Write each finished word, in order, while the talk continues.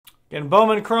Again,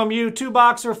 Bowman Chrome U,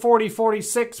 2-boxer,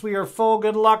 40-46. We are full.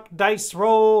 Good luck. Dice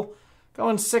roll.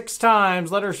 Going 6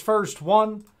 times. Letters first.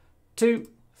 1, 2,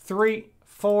 3,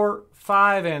 4,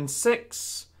 5, and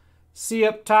 6. C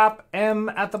up top, M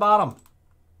at the bottom.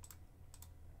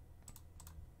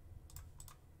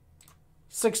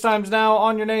 6 times now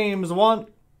on your names. 1,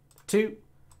 2,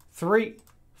 3,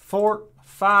 4,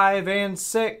 5, and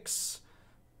 6.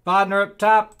 Bodner up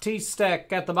top,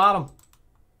 T-Stack at the bottom.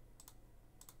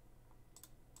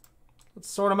 Let's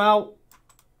sort them out.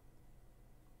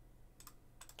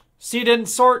 C didn't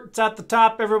sort. It's at the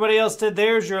top. Everybody else did.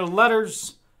 There's your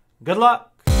letters. Good luck.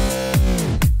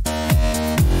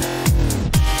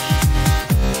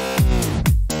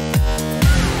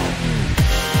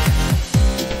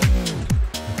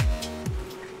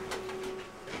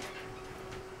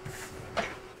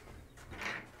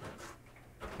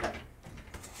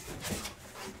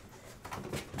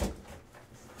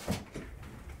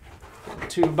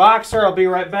 Two boxer. I'll be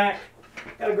right back.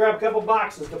 Gotta grab a couple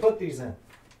boxes to put these in.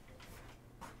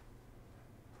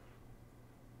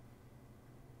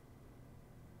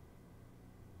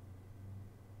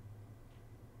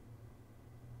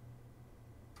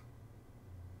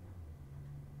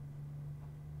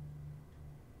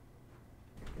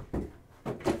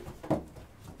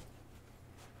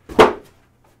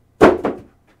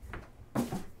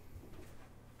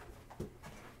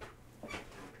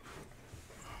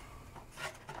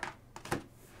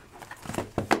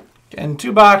 And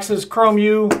 2 boxes, Chrome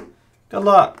U. Good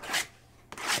luck.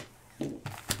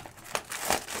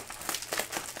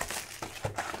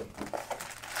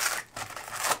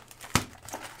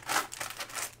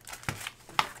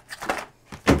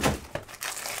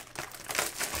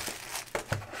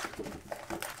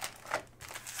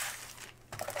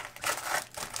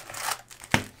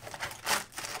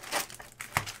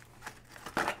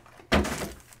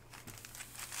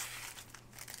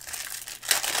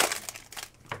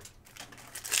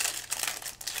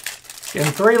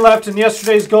 And 3 left in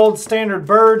yesterday's gold standard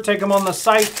bird. Take them on the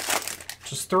site.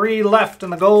 Just 3 left in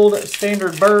the gold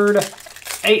standard bird.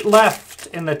 8 left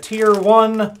in the tier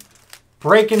 1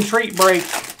 break and treat break.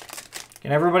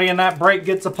 And everybody in that break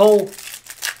gets a pull.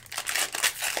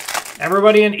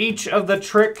 Everybody in each of the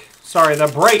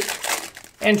the break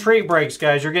and treat breaks,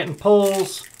 guys. You're getting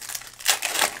pulls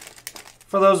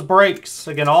for those breaks.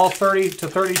 Again, all 30 to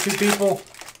 32 people,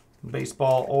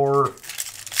 baseball or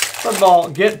football,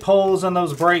 get pulls in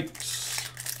those breaks.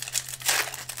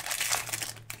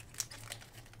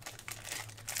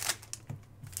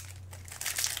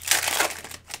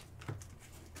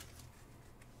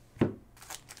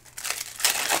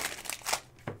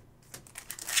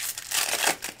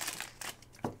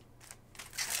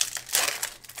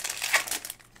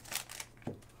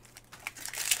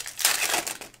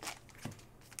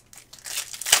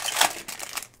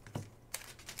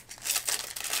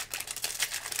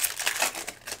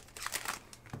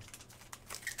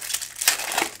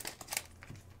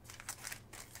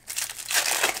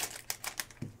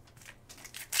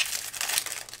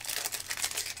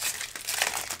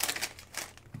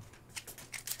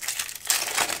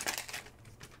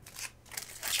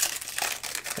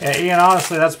 Yeah, Ian,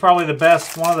 honestly, that's probably the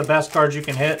best, one of the best cards you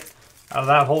can hit out of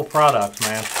that whole product,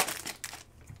 man.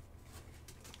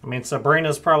 I mean,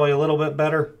 Sabrina's probably a little bit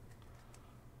better,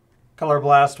 Color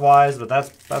Blast-wise, but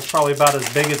that's probably about as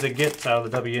big as it gets out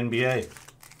of the WNBA.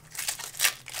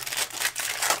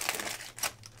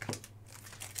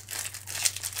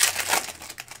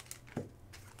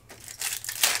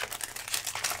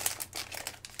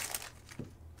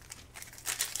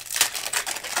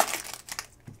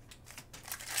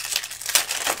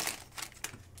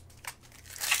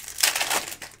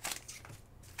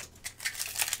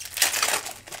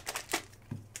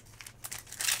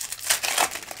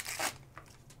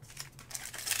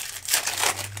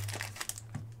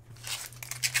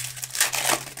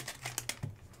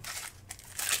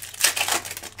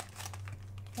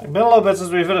 It's been a little bit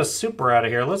since we've hit a super out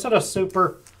of here. Let's hit a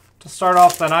super to start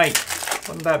off the night.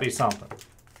 Wouldn't that be something?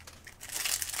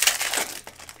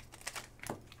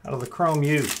 Out of the Chrome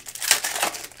U.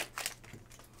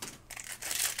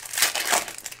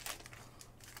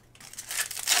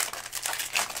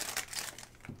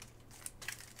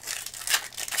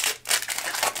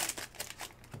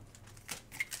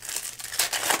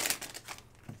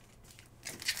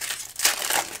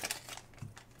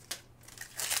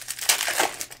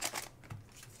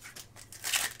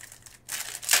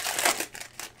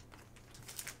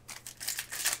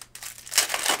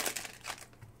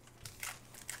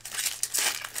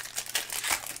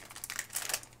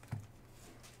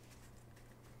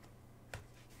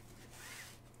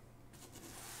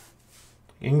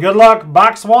 And good luck,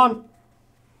 box 1.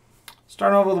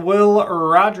 Starting off with Will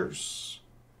Rogers.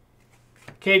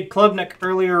 Cade Klubnik,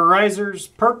 earlier risers.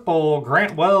 Purple,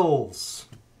 Grant Wells.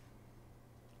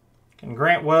 And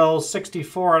Grant Wells,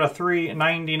 64 out of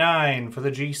 399 for the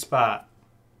G-Spot.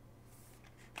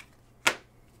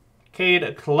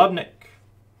 Cade Klubnik.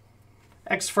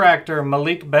 X-Fractor,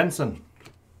 Malik Benson.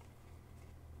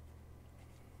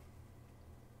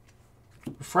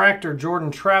 Refractor,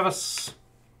 Jordan Travis.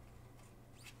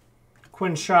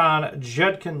 Quinshon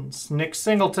Judkins. Nick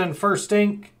Singleton, first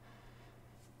ink.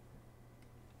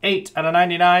 8 out of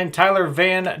 99. Tyler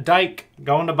Van Dyke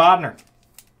going to Bodner.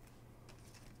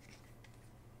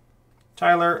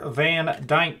 Tyler Van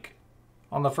Dyke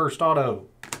on the first auto.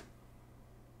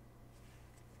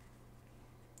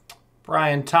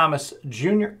 Brian Thomas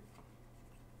Jr.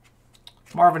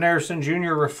 Marvin Harrison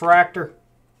Jr. Refractor.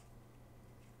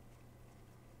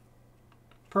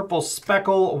 Purple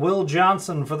Speckle Will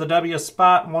Johnson for the W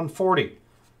spot, 140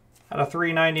 out of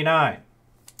 399.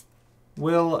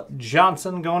 Will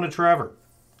Johnson going to Trevor.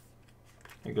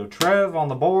 There you go, Trev on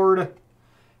the board.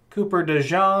 Cooper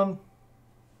DeJean.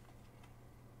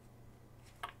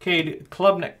 Cade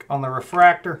Klubnik on the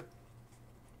refractor.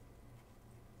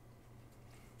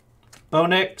 Bo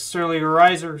Nix, early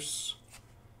risers.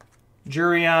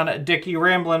 Jurion Dickey,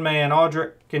 Ramblin' Man,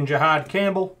 Audric and Jihad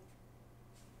Campbell.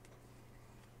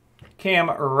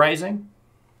 Cam Rising.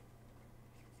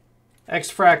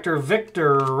 X-Fractor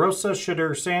Victor Rosa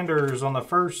Shadur Sanders on the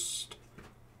first.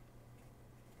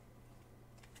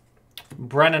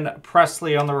 Brennan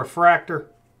Presley on the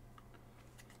refractor.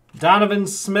 Donovan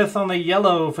Smith on the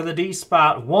yellow for the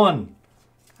D-Spot. 1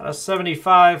 out of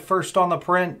 75. First on the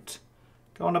print.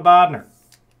 Going to Bodner.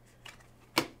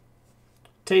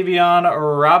 Tavion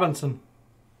Robinson.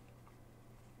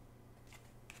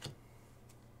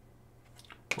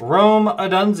 Rome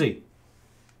Odunze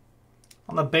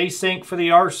on the base ink for the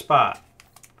R spot.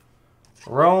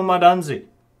 Rome Odunze.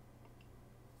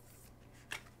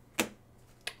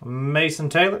 Mason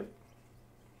Taylor.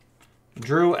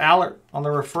 Drew Allert on the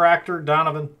refractor.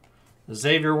 Donovan.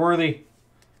 Xavier Worthy.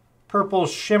 Purple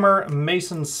Shimmer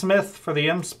Mason Smith for the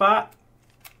M spot.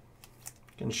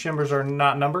 And shimmers are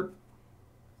not numbered.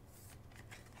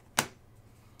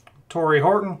 Torrey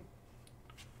Horton.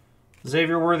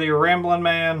 Xavier Worthy, Ramblin'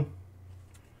 Man.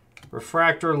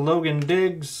 Refractor, Logan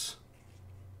Diggs.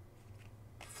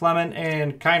 Fleming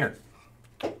and Kiner.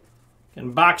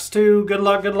 In box 2, good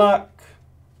luck, good luck.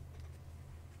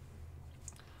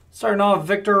 Starting off,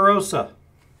 Victor Rosa.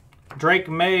 Drake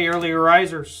May, early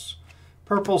risers.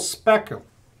 Purple Speckle.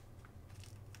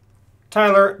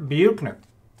 Tyler Buchner.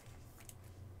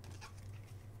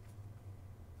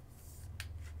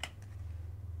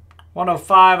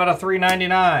 $105 out of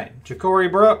 399.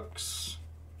 Ja'Cory Brooks.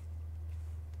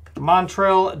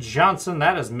 Montrell Johnson.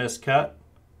 That is miscut.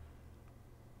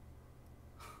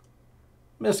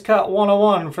 Miscut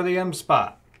 101 for the M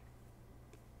spot.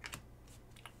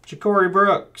 Ja'Cory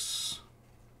Brooks.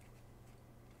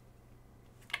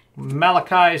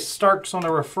 Malachi Starks on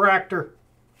the refractor.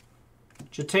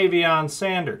 Jatavion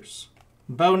Sanders.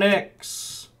 Bo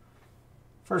Nix.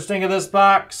 First thing of this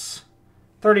box.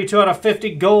 32 out of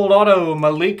 50 gold auto,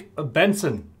 Malik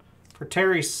Benson for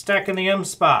Terry Steck in the M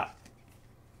spot.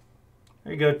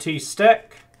 There you go, T.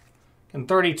 Steck. And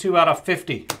 32 out of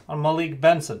 50 on Malik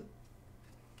Benson.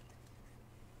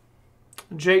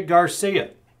 Jake Garcia.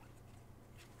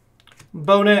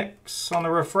 Bo Nix on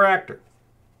the refractor.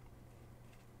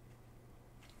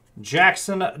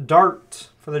 Jackson Dart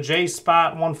for the J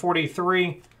spot,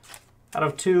 143 out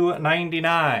of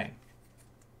 299.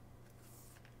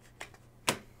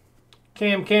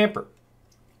 Cam Camper.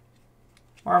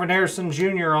 Marvin Harrison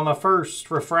Jr. on the first.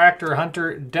 Refractor,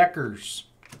 Hunter Deckers.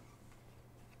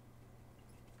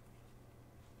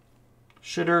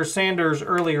 Shadur Sanders,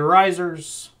 early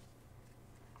risers.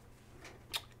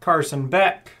 Carson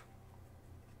Beck.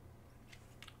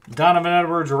 Donovan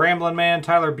Edwards, Ramblin' Man,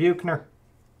 Tyler Buchner.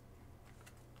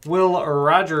 Will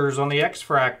Rogers on the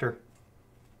X-Fractor.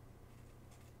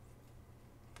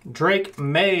 Drake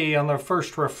May on the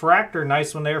first refractor.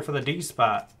 Nice one there for the D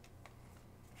spot.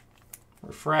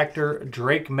 Refractor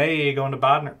Drake May going to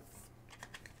Bodner.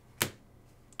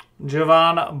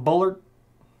 Javon Bullard.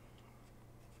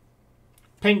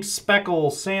 Pink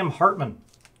Speckle Sam Hartman.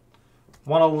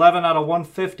 111 out of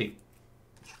 150.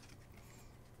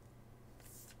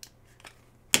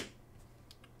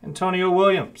 Antonio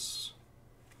Williams.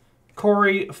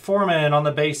 Corey Foreman on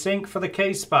the base ink for the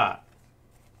K spot.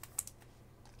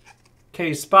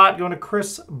 K spot going to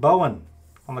Chris Bowen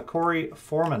on the Corey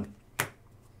Foreman.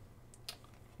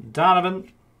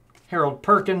 Donovan, Harold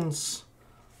Perkins,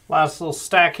 Last little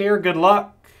stack here. Good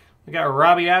luck. We got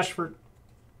Robbie Ashford.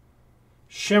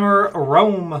 Shimmer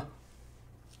Rome.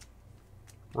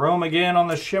 Rome again on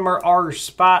the Shimmer R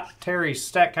spot. Terry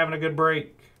Steck having a good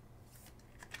break.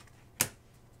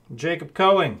 Jacob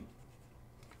Coing.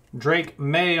 Drake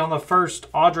May on the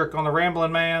first. Audric on the Ramblin'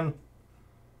 Man.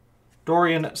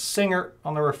 Dorian Singer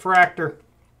on the Refractor.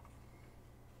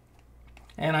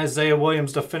 And Isaiah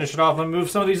Williams to finish it off. Let me move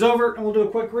some of these over and we'll do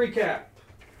a quick recap.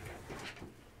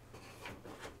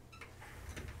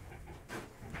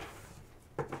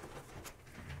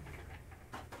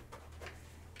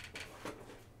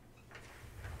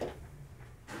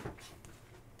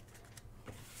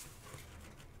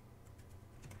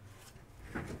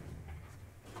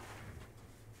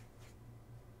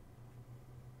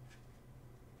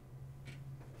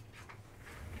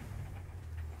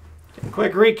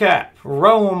 Quick recap.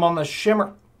 Rome on the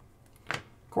Shimmer.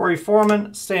 Corey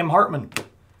Foreman, Sam Hartman.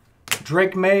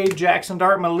 Drake May, Jackson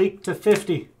Dart, Malik to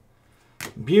 50.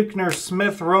 Buchner,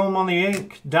 Smith, Rome on the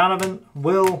ink. Donovan,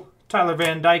 Will, Tyler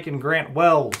Van Dyke, and Grant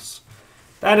Wells.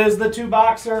 That is the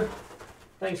 2-boxer.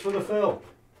 Thanks for the fill.